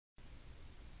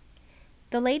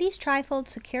The Ladies Trifold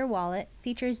Secure Wallet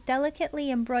features delicately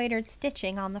embroidered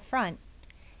stitching on the front.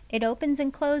 It opens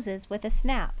and closes with a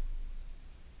snap.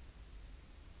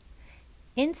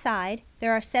 Inside,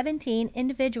 there are 17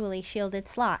 individually shielded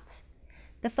slots.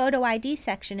 The photo ID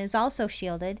section is also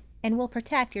shielded and will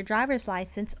protect your driver's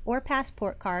license or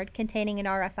passport card containing an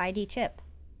RFID chip.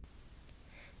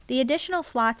 The additional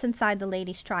slots inside the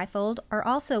Ladies Trifold are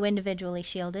also individually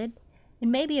shielded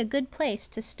and may be a good place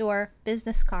to store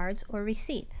business cards or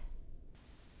receipts.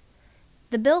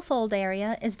 The billfold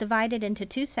area is divided into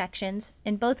 2 sections,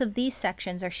 and both of these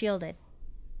sections are shielded.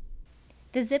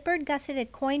 The zippered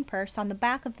gusseted coin purse on the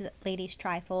back of the Ladies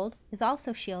Trifold is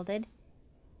also shielded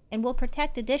and will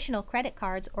protect additional credit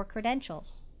cards or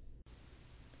credentials.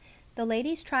 The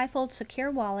Ladies Trifold Secure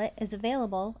Wallet is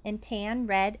available in tan,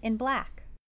 red, and black.